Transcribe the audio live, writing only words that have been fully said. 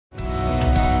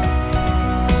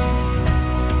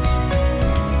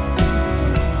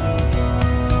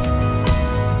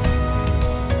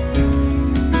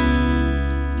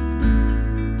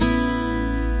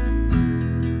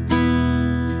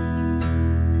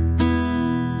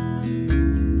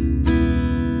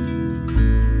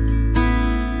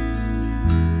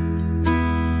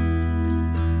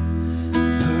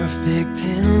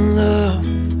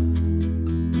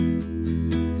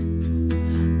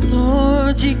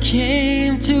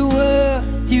came to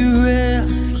earth, you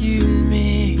rescued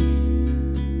me.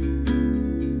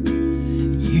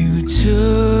 You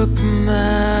took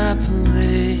my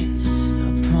place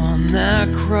upon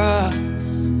that cross.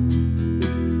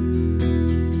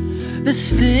 The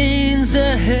stains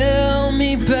that held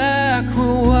me back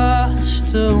were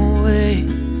washed away.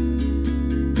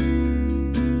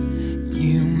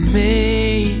 You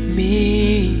made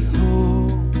me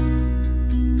whole.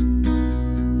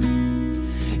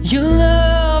 Your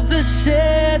love that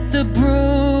set the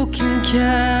broken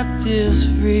captives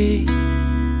free.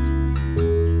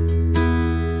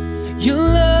 Your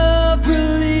love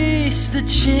released the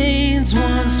chains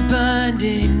once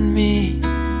binding me.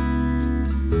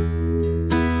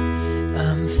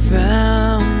 I'm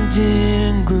found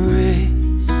in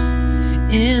grace,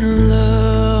 in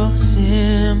love's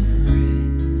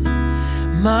embrace.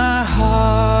 My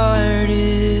heart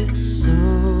is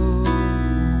overwhelmed.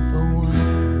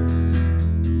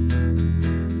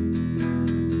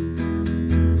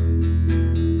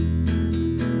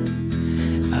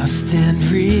 I stand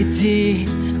redeemed.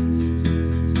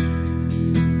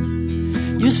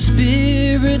 Your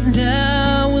spirit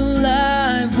now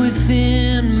alive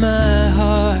within my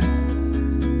heart.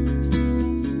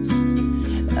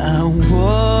 I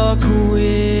walk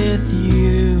with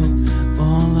you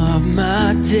all of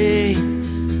my days.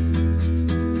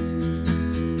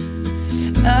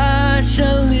 I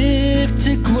shall live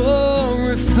to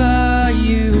glorify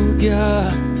you,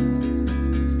 God.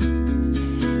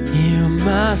 Hear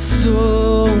my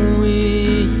soul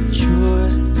rejoice.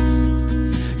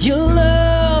 Your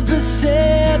love has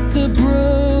set the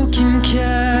broken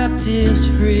captives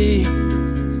free.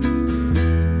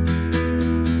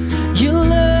 Your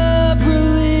love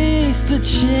released the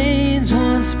chains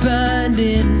once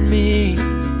binding me.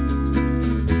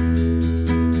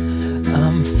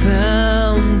 I'm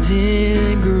found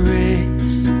in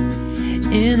grace,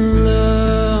 in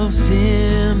love's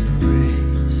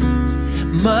embrace.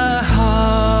 My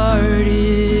heart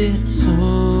is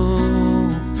overwhelmed.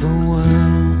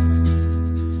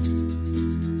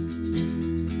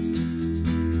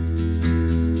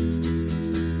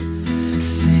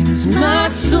 Sings my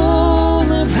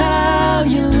soul of how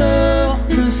your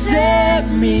love has set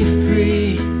me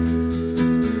free.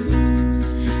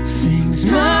 Sings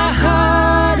my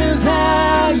heart of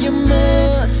how your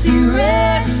mercy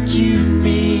rescued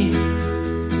me.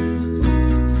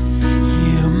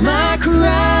 Hear my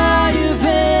cry of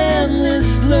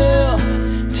endless love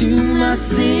to my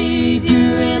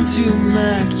Savior and to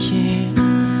my King.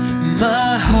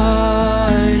 My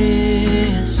heart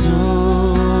is overwhelmed.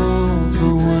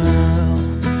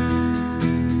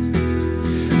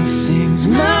 Sings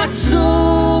my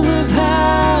soul of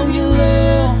how your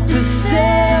love has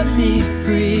set me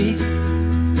free.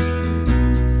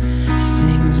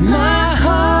 Sings my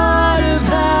heart of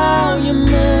how your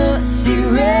mercy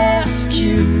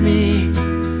rescued me.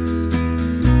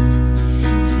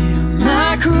 Hear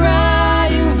my cry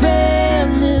of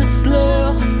endless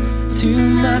love to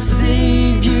my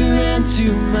Savior and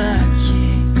to my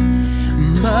King.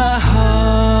 My